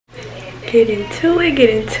get into it,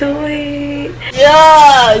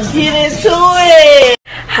 Yeah, get into it.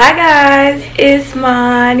 Hi guys, it's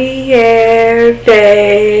Monty here,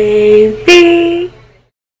 baby.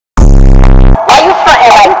 Why you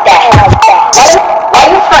frontin' like that? Why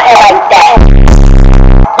you frontin' like that?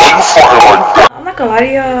 I'm not gonna lie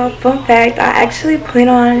to y'all, fun fact, I actually plan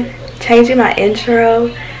on changing my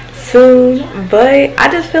intro soon, but I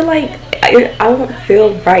just feel like I won't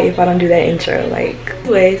feel right if I don't do that intro. Like,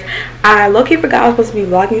 anyways, I low-key forgot I was supposed to be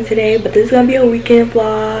vlogging today, but this is gonna be a weekend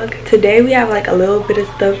vlog. Today we have like a little bit of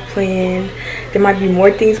stuff planned. There might be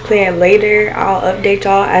more things planned later. I'll update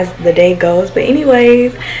y'all as the day goes, but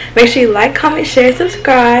anyways, make sure you like, comment, share,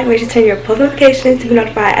 subscribe. Make sure you turn your post notifications to be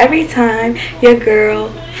notified every time your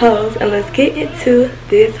girl posts, and let's get into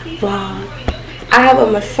this vlog. I have a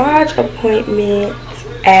massage appointment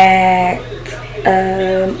at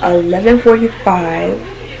 11:45.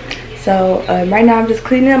 So right now I'm just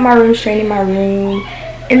cleaning up my room, straightening my room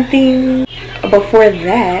and things before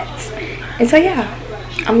that. And so yeah,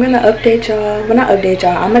 I'm gonna update y'all. When I update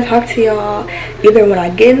y'all, I'm gonna talk to y'all either when I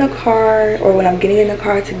get in the car or when I'm getting in the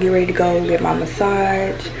car to get ready to go get my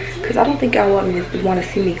massage, because I don't think y'all want to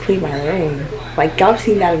see me clean my room. Like, y'all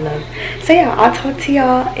seen that enough. So yeah, I'll talk to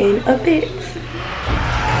y'all in a bit.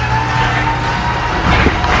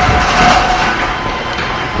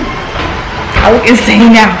 I look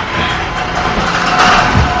insane now.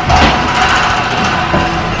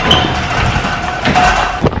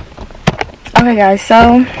 Okay guys,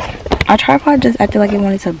 so our tripod just acted like it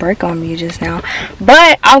wanted to break on me just now.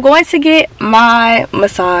 But I'm going to get my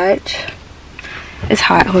massage. It's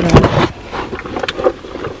hot, hold on.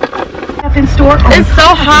 It's so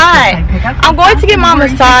hot. I'm going to get my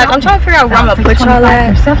massage. I'm trying to figure out where I'm gonna put y'all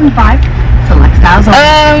at.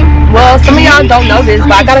 Well, some of y'all don't know this,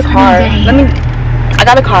 but I got a car. I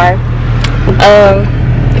got a car.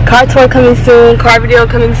 Car tour coming soon, car video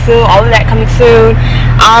coming soon, all of that coming soon.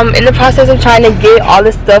 I'm in the process of trying to get all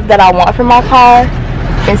the stuff that I want for my car,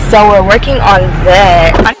 and so we're working on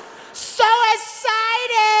that. So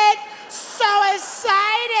excited! So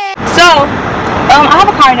excited! So, I have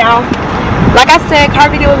a car now. Like I said,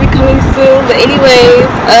 car video will be coming soon. But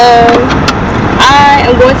anyways, I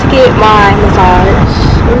am going to get my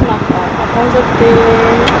massage. Where's my phone? My phone's up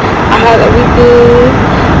there. I have everything.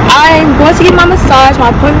 I'm going to get my massage.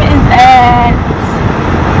 My appointment is at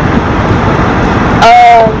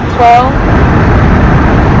 12.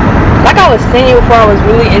 Like I was saying before I was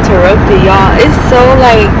really interrupted, y'all. It's so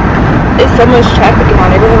much traffic in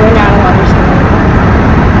my neighborhood right now. I don't understand.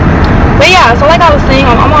 But yeah, so like I was saying,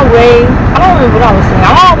 I'm on my way. I don't remember what I was saying.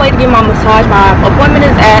 I'm on my way to get my massage. My appointment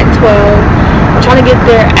is at 12. I'm trying to get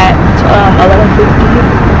there at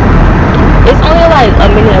 11:50. It's only like a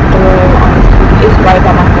minute up the road, honestly. It's right by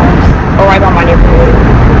my house, or right by my neighborhood.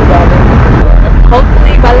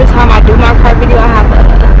 Hopefully by the time I do my car video, I have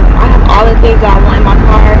all the things that I want in my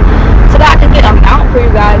car, so that I can get them out for you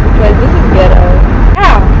guys, because this is ghetto.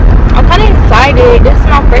 Yeah, I'm kind of excited. This is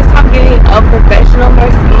my first time getting a professional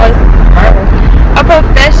massage.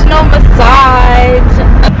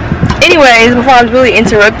 Anyways, before I was really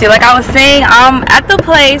interrupted, like I was saying, I'm at the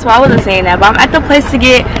place. Well, I wasn't saying that, but I'm at the place to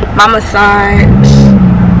get my massage.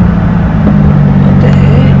 What the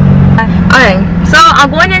heck? Okay, so I'm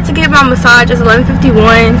going in to get my massage. It's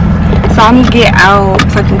 11:51, so I'm gonna get out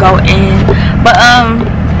so I can go in. But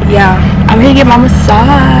yeah, I'm here to get my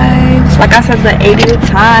massage. Like I said, the 80th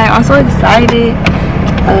time. I'm so excited.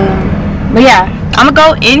 But yeah, I'm gonna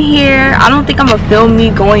go in here. I don't think I'm gonna film me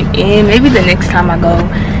going in. Maybe the next time I go,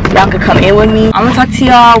 y'all could come in with me. I'm gonna talk to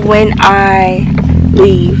y'all when I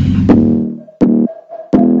leave.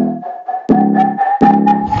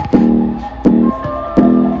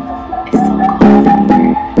 It's so cold in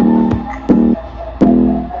here.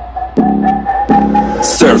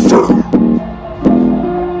 Surfer.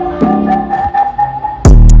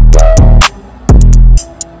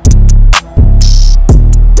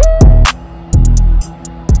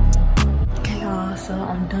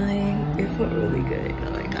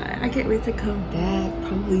 I can't wait to come back,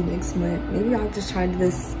 probably next month. Maybe I'll just try to do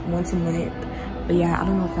this once a month. But yeah, I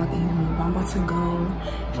don't know if y'all can hear me, but I'm about to go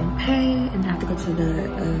and pay and have to go to the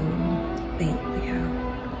bank. But yeah,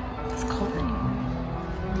 it's cold.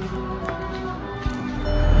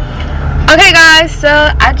 Okay guys,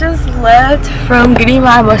 so I just left from getting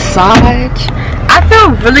my massage. I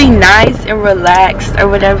feel really nice and relaxed or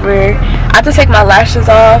whatever. I have to take my lashes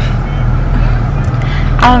off.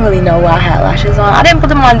 I don't really know why I had lashes on. I didn't put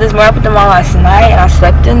them on this morning. I put them on last night and I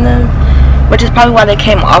slept in them, which is probably why they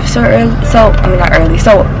came off so early. So, I mean not early,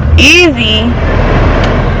 so easy.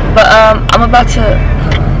 But I'm about to,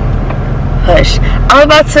 hush. I'm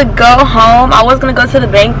about to go home. I was gonna go to the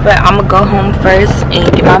bank, but I'm gonna go home first and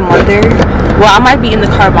get my mother. Well, I might be in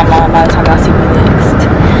the car with my mom by the time y'all see me next.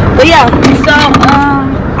 But yeah, so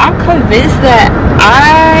I'm convinced that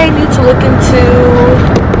I need to look into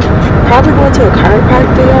probably going to a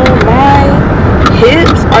chiropractor. My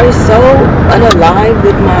hips are so unaligned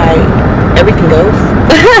with my everything else.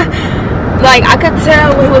 Like, I could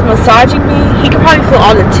tell when he was massaging me, he could probably feel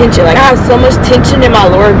all the tension. Like, I have so much tension in my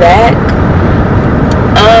lower back.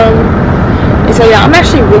 And so yeah, I'm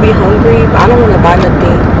actually really hungry, but I don't want to buy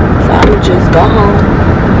nothing. So I'm gonna just go home.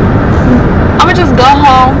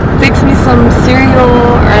 Fix me some cereal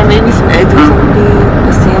or maybe some eggs or something.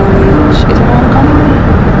 A sandwich. Is my mom calling me?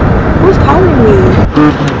 Who's calling me?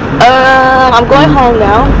 I'm going home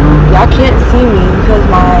now. Y'all can't see me because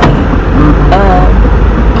my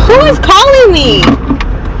who is calling me?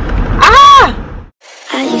 Ah!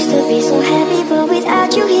 I used to be so happy, but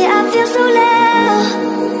without you here I feel so low.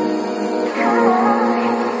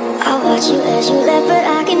 I watch you as you left, but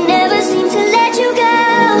I can never seem to let you go.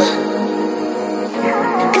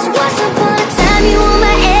 Cause once upon a time you were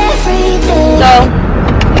my everything. So,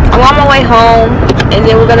 I'm on my way home, and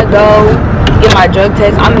then we're gonna go get my drug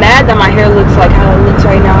test. I'm mad that my hair looks like how it looks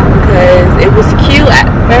right now because it was cute at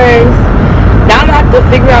first. Now I'm gonna have to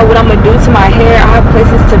figure out what I'm gonna do to my hair. I have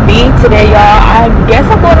places to be today, y'all. I guess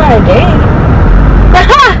I'm going on a date.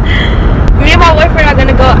 Me and my boyfriend are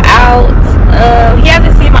gonna go out. He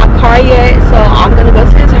hasn't seen my car yet, so I'm gonna go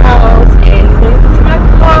to his house and he's gonna see my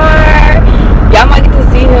car. Y'all might get to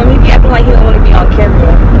see him. He be acting like he don't want to be on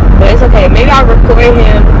camera, but it's okay. Maybe I'll record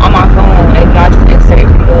him on my phone and I'll just insert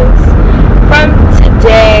videos from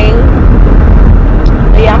today.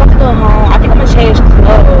 But yeah, I'm about to go home. I think I'm gonna change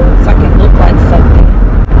clothes so I can look like something.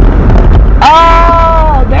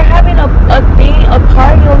 Oh, they're having a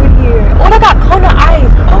party over here. Oh, they got Kona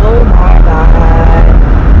ice. Oh my god.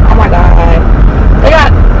 Oh my god. They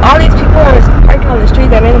got all these people are parking on the street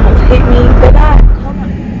that made them almost hit me. They got Kona.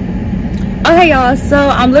 Okay, y'all. So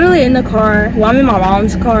I'm literally in the car. Well, I'm in my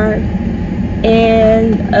mom's car,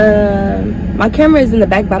 and my camera is in the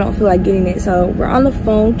back, but I don't feel like getting it. So we're on the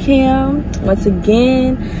phone cam once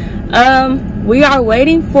again. We are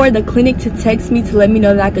waiting for the clinic to text me to let me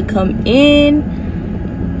know that I could come in.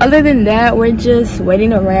 Other than that, we're just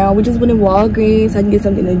waiting around. We just went to Walgreens so I can get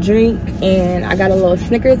something to drink, and I got a little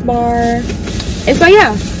Snickers bar. And so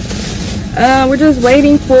yeah, we're just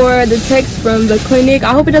waiting for the text from the clinic.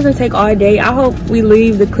 I hope it doesn't take all day. I hope we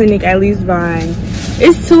leave the clinic at least by,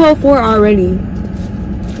 it's 2:04 already.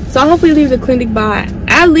 So I hope we leave the clinic by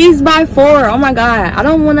at least by 4. Oh my god, I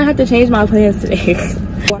don't want to have to change my plans today.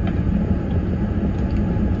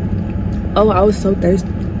 Oh, I was so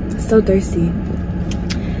thirsty.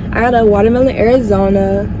 I got a watermelon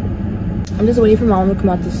Arizona. I'm just waiting for my mom to come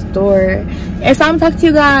out the store, and so I'm gonna talk to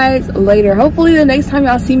you guys later. Hopefully the next time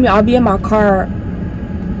y'all see me, I'll be in my car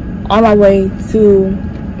on my way to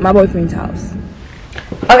my boyfriend's house.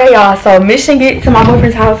 Okay, y'all, so mission get to my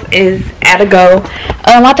boyfriend's house is at a go.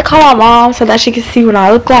 I have to call my mom so that she can see what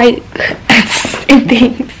I look like and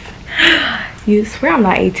things. You swear I'm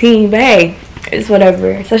not 18, but hey, it's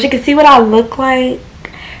whatever. So she can see what I look like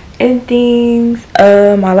and things.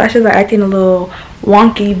 My lashes are acting a little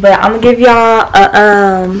wonky, but I'm gonna give y'all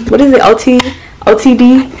a what is it,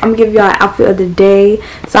 OTD. I'm gonna give y'all an outfit of the day.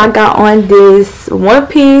 So I got on this one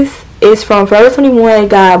piece. It's from Forever 21. It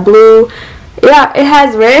got blue, yeah, it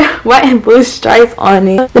has red, white, and blue stripes on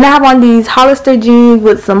it. Then I have on these Hollister jeans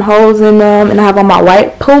with some holes in them, and I have on my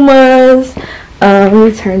white Pumas. Let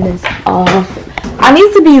me turn this off. I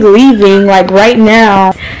need to be leaving like right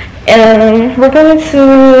now, and we're going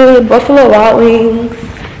to Buffalo Wild Wings.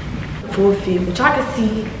 Full feed, but y'all can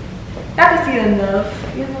see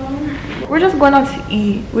enough, you know. We're just going out to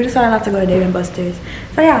eat. We decided not to go to Dave & Buster's.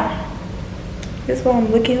 So yeah, this is what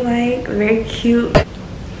I'm looking like. Very cute.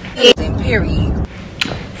 Period.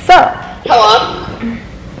 So Hello?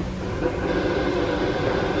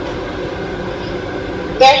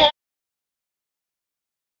 There's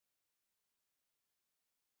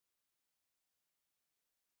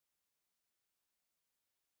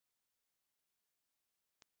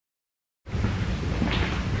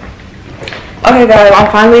okay guys,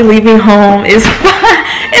 I'm finally leaving home. It's 5.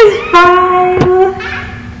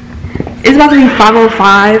 It's about to be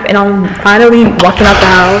 5:05 and I'm finally walking out the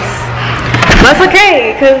house. But it's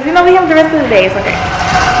okay, because you know we have the rest of the day. It's okay.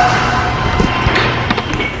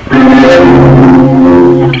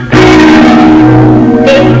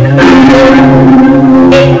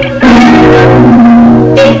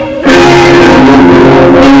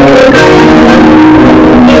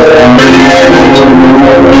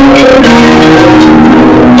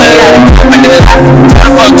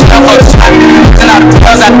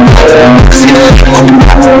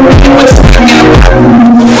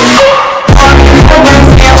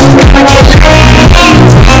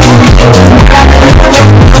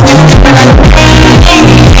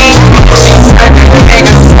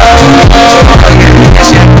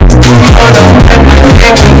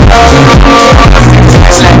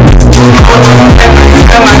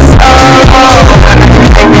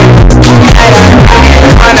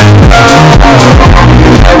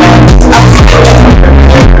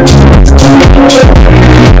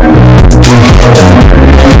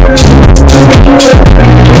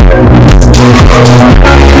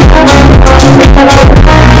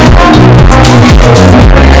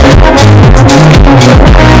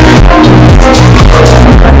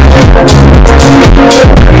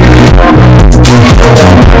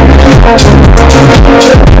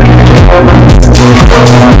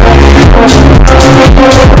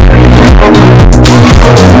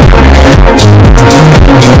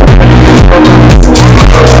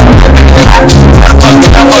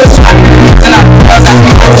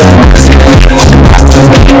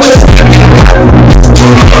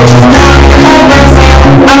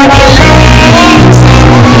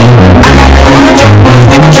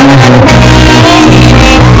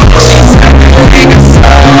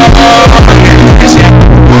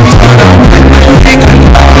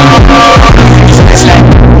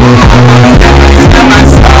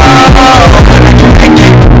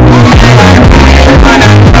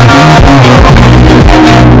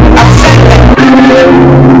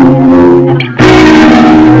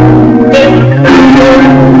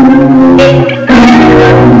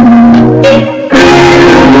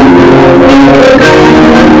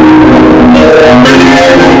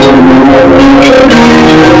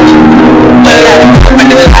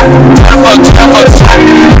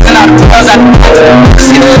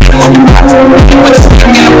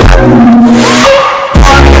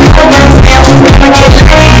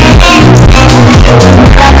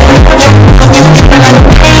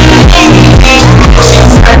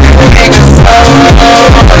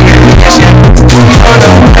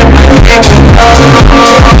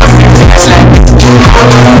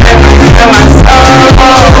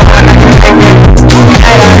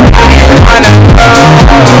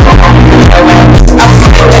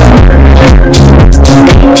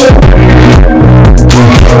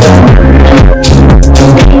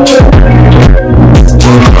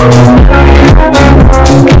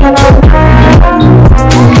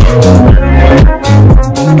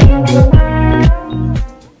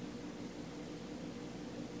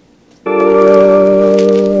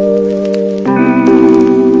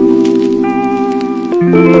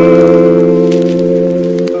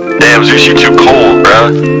 Damn, Zeus, you too cold.